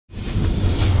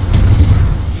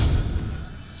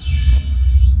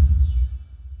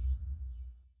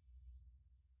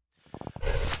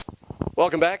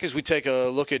Welcome back as we take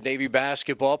a look at Navy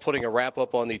basketball, putting a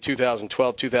wrap-up on the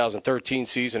 2012-2013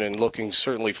 season and looking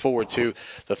certainly forward to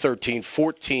the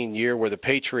 13-14 year where the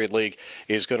Patriot League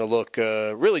is going to look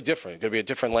really different. It's going to be a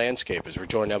different landscape as we're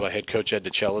joined now by head coach Ed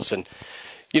DeChellis. And,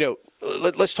 you know,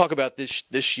 let's talk about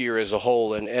this year as a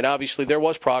whole. And obviously there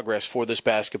was progress for this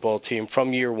basketball team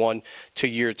from year one to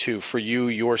year two for you,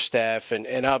 your staff,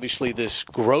 and obviously this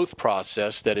growth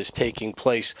process that is taking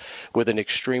place with an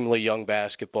extremely young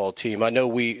basketball team. I know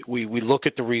we look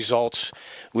at the results.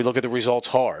 We look at the results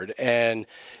hard. And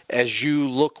as you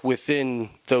look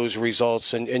within those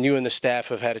results, and you and the staff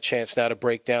have had a chance now to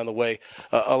break down the way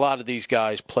a lot of these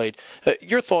guys played,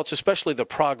 your thoughts, especially the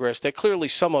progress that clearly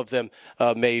some of them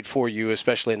made for you,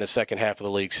 especially in the second half of the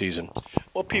league season.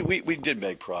 Well, Pete, we did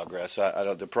make progress. I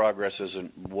don't, the progress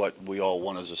isn't what we all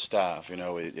want as a staff. You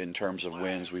know, in terms of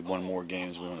wins, we've won more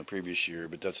games than we won the previous year,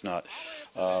 but that's not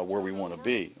where we want to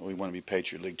be. We want to be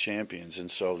Patriot League champions,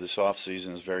 and so this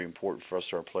offseason is very important for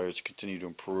us, our players, to continue to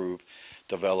improve,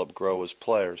 develop, grow as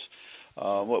players.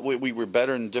 We were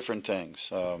better in different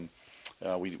things.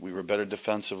 We were better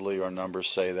defensively. Our numbers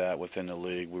say that within the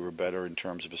league. We were better in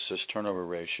terms of assist-turnover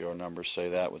ratio. Our numbers say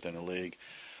that within the league.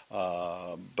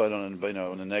 But on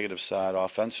the negative side,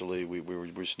 offensively, we were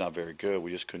just not very good.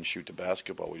 We just couldn't shoot the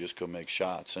basketball. We just couldn't make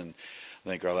shots. And I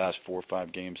think our last 4 or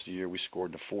 5 games of the year, we scored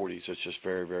in the 40s. It's just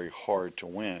very, very hard to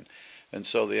win. And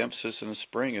so the emphasis in the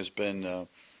spring has been,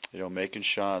 making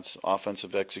shots,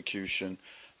 offensive execution.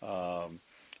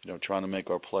 Trying to make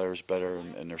our players better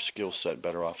and their skill set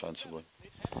better offensively.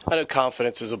 I know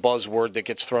confidence is a buzzword that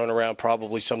gets thrown around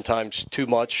probably sometimes too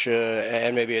much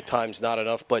and maybe at times not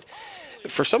enough. But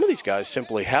for some of these guys,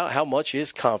 simply, how much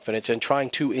is confidence and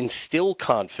trying to instill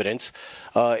confidence,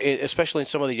 especially in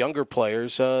some of the younger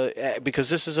players, because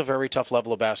this is a very tough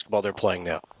level of basketball they're playing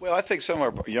now? Well, I think some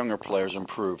of our younger players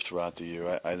improved throughout the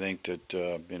year. I think that,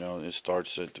 it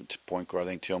starts at point guard. I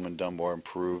think Tillman Dunbar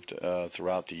improved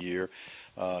throughout the year.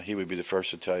 He would be the first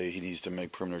to tell you he needs to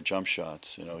make perimeter jump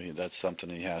shots. That's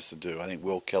something he has to do. I think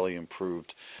Will Kelly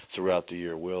improved throughout the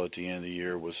year. Will, at the end of the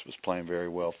year, was playing very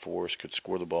well for us, could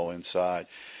score the ball inside.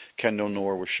 Kendall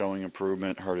Noor was showing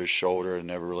improvement, hurt his shoulder, and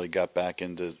never really got back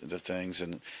into the things,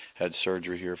 and had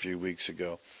surgery here a few weeks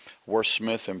ago. War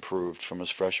Smith improved from his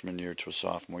freshman year to his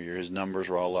sophomore year. His numbers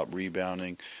were all up,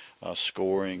 rebounding,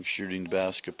 scoring, shooting the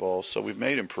basketball. So we've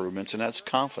made improvements, and that's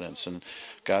confidence. And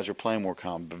guys are playing more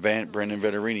confident. Brendan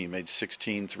Vetterini made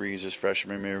 16 threes his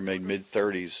freshman year, made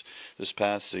mid-30s this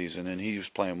past season, and he was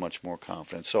playing much more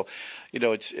confident. So,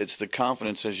 it's the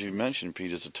confidence, as you mentioned,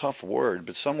 Pete. It's a tough word,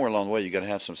 but somewhere along the way you got to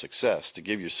have some success to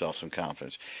give yourself some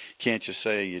confidence. You can't just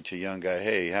say to a young guy,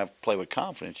 hey, play with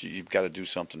confidence. You've got to do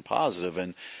something positive,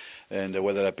 and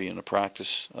whether that be in a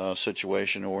practice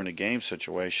situation or in a game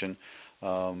situation,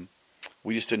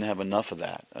 we just didn't have enough of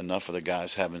that, enough of the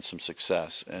guys having some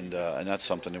success, and that's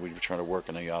something that we were trying to work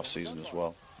in the off season as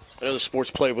well. I know the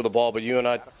sport's played with the ball, but you and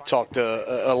I talked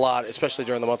a lot, especially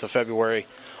during the month of February,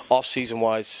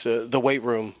 off-season-wise. The weight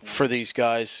room for these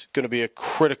guys going to be a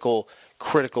critical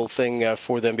thing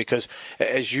for them, because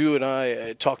as you and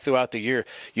I talk throughout the year,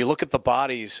 you look at the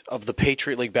bodies of the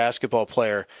Patriot League basketball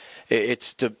player.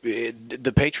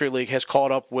 The Patriot League has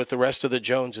caught up with the rest of the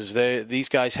Joneses. These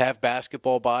guys have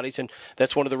basketball bodies, and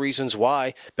that's one of the reasons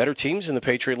why better teams in the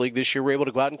Patriot League this year were able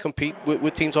to go out and compete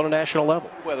with teams on a national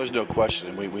level. Well, there's no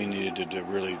question. We needed to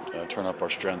really turn up our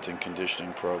strength and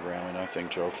conditioning program, and I think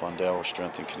Joe Fondell, our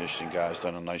strength and conditioning guy, has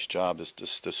done a nice job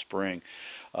this spring.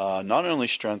 Not only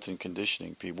strength and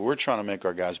conditioning people, we're trying to make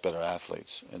our guys better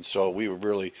athletes. And so we were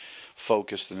really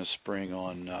focused in the spring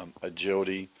on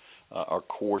agility, our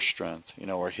core strength,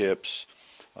 our hips,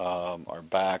 our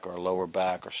back, our lower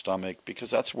back, our stomach, because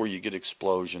that's where you get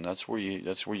explosion. That's where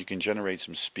you can generate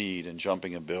some speed and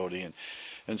jumping ability.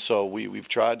 And so we've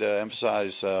tried to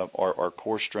emphasize our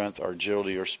core strength, our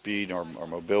agility, our speed, our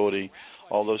mobility,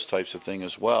 all those types of things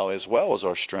as well as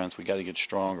our strength. We got to get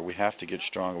stronger. We have to get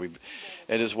stronger.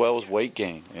 And as well as weight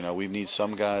gain. We need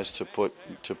some guys to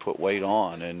put weight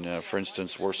on. And for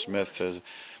instance, War Smith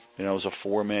was a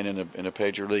 4-man in a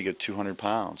Patriot League at 200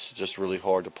 pounds. Just really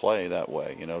hard to play that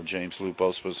way. James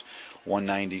Lupos was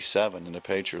 197 in the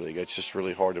Patriot League. It's just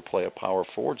really hard to play a power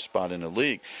forward spot in the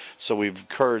league. So we've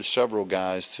encouraged several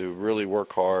guys to really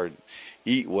work hard,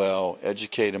 eat well,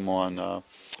 educate them on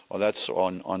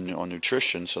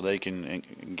nutrition, so they can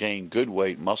gain good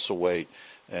weight, muscle weight,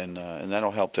 and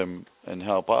that'll help them and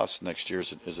help us next year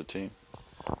as a team.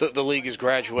 The league is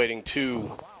graduating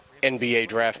to NBA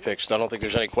draft picks. I don't think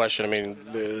there's any question. I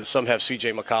mean, some have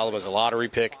C.J. McCollum as a lottery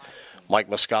pick. Mike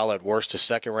Muscala at worst a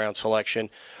second-round selection.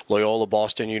 Loyola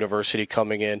Boston University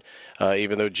coming in,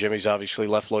 even though Jimmy's obviously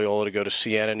left Loyola to go to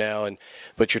Siena now.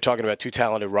 But you're talking about two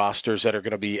talented rosters that are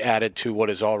going to be added to what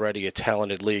is already a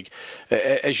talented league.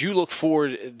 As you look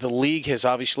forward, the league has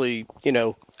obviously,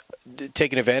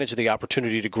 taking advantage of the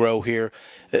opportunity to grow here.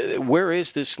 Where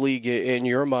is this league in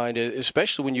your mind,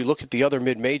 especially when you look at the other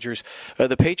mid-majors?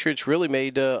 The Patriots really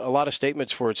made a lot of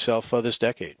statements for itself this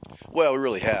decade. Well, it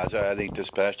really has. I think this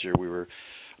past year I'm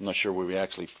not sure where we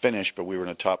actually finished, but we were in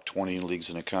the top 20 leagues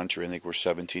in the country. I think we're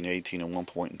 17, 18 at one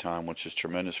point in time, which is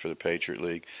tremendous for the Patriot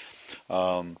League.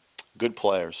 Good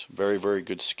players, very, very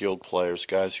good skilled players,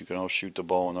 guys who can all shoot the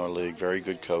ball in our league, very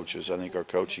good coaches. I think our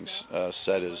coaching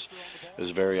set is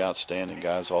very outstanding.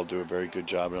 Guys all do a very good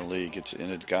job in the league.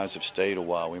 And guys have stayed a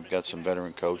while. We've got some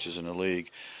veteran coaches in the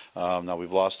league. Now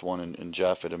we've lost one in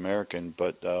Jeff at American,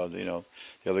 but the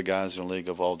other guys in the league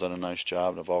have all done a nice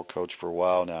job and have all coached for a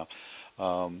while now.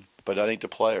 But I think the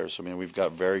players, we've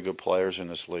got very good players in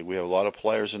this league. We have a lot of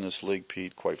players in this league,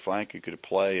 Pete, quite frankly, could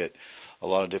play at a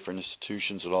lot of different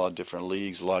institutions, a lot of different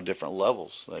leagues, a lot of different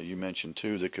levels. You mentioned,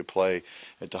 too, that could play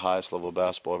at the highest level of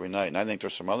basketball every night. And I think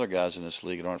there's some other guys in this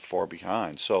league that aren't far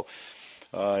behind. So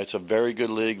it's a very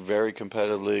good league, very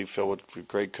competitive league, filled with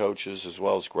great coaches as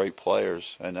well as great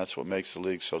players, and that's what makes the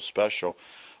league so special.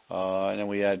 And then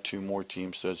we add two more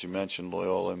teams, so as you mentioned,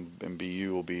 Loyola and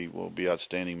BU will be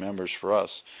outstanding members for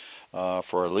us,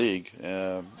 for our league,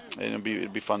 and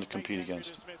it'd be fun to compete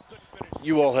against.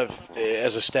 You all have,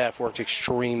 as a staff, worked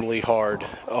extremely hard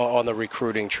on the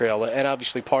recruiting trail, and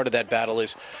obviously part of that battle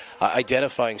is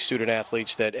identifying student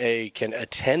athletes that, A, can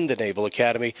attend the Naval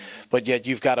Academy, but yet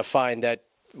you've got to find that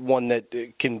one that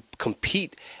can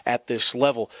compete at this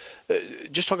level.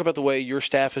 Just talk about the way your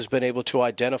staff has been able to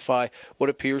identify what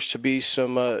appears to be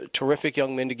some terrific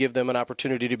young men to give them an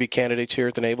opportunity to be candidates here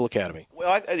at the Naval Academy. Well,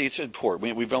 I think it's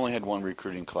important. We've only had one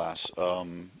recruiting class,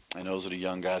 and those are the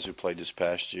young guys who played this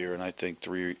past year, and I think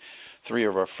three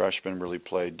of our freshmen really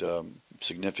played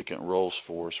significant roles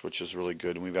for us, which is really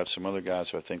good. And we've got some other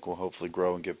guys who I think will hopefully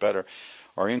grow and get better.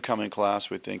 Our incoming class,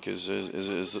 we think, is a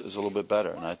little bit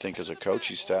better, and I think as a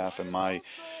coaching staff and my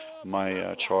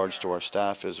charge to our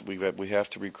staff is we have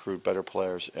to recruit better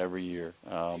players every year.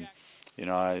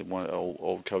 One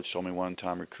old coach told me one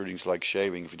time, recruiting's like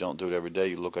shaving. If you don't do it every day,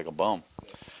 you look like a bum.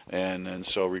 And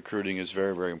so recruiting is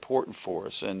very, very important for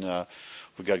us. And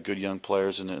we've got good young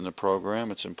players in the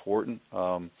program. It's important.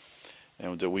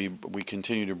 And that we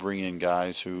continue to bring in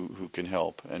guys who can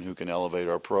help and who can elevate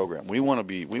our program. We want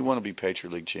to be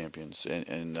Patriot League champions,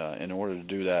 and in order to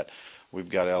do that, we've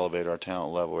got to elevate our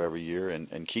talent level every year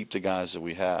and keep the guys that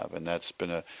we have. And that's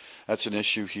an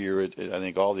issue here at I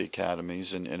think all the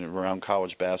academies and around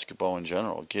college basketball in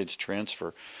general. Kids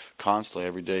transfer constantly.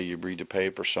 Every day you read the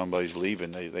paper, somebody's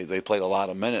leaving. They played a lot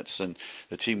of minutes, and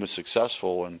the team was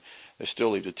successful, and they still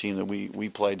leave the team that we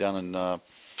played down in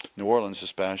New Orleans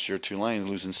this past year, Tulane,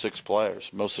 losing 6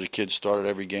 players. Most of the kids started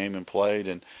every game and played,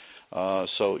 and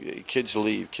so kids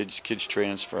leave, kids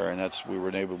transfer, and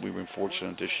we've been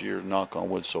fortunate this year, knock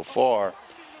on wood so far,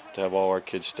 to have all our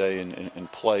kids stay in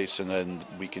place, and then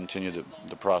we continue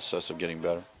the process of getting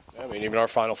better. Even our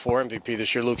Final Four MVP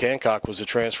this year, Luke Hancock, was a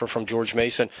transfer from George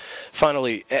Mason.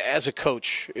 Finally, as a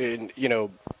coach,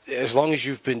 as long as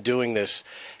you've been doing this,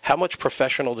 how much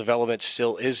professional development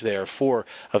still is there for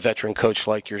a veteran coach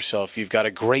like yourself? You've got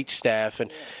a great staff,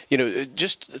 and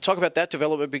just talk about that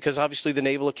development, because obviously the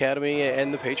Naval Academy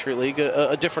and the Patriot League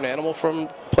a different animal from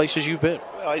places you've been.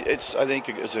 I think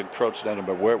as a coach,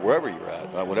 but wherever you're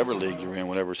at, whatever league you're in,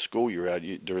 whatever school you're at,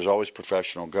 there's always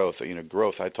professional growth.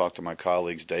 Growth. I talk to my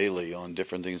colleagues daily on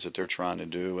different things that they're trying to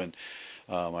do, and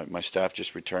my staff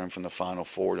just returned from the Final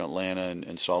Four in Atlanta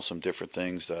and saw some different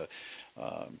things.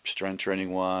 Strength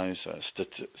training wise,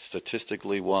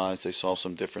 statistically wise, they saw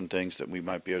some different things that we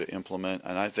might be able to implement.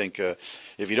 And I think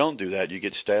if you don't do that, you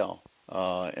get stale.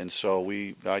 And so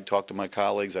I talk to my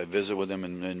colleagues. I visit with them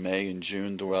in May and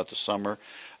June throughout the summer.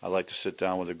 I like to sit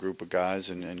down with a group of guys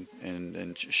and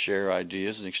share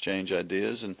ideas and exchange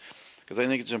ideas, and because I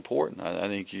think it's important. I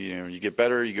think you get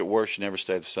better, you get worse, you never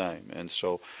stay the same. And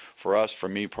so for us, for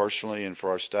me personally, and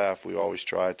for our staff, we always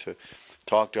try to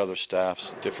talk to other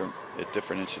staffs at different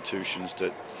institutions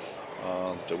that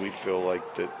we feel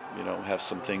like that have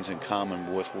some things in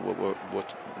common with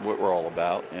what we're all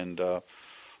about, and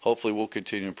hopefully we'll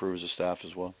continue to improve as a staff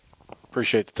as well.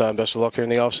 Appreciate the time. Best of luck here in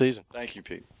the off season. Thank you,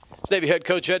 Pete. It's Navy head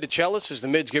coach Ed DeChellis as the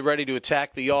Mids get ready to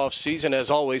attack the off season.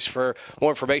 As always, for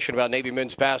more information about Navy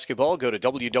men's basketball, go to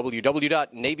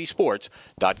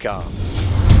www.navysports.com.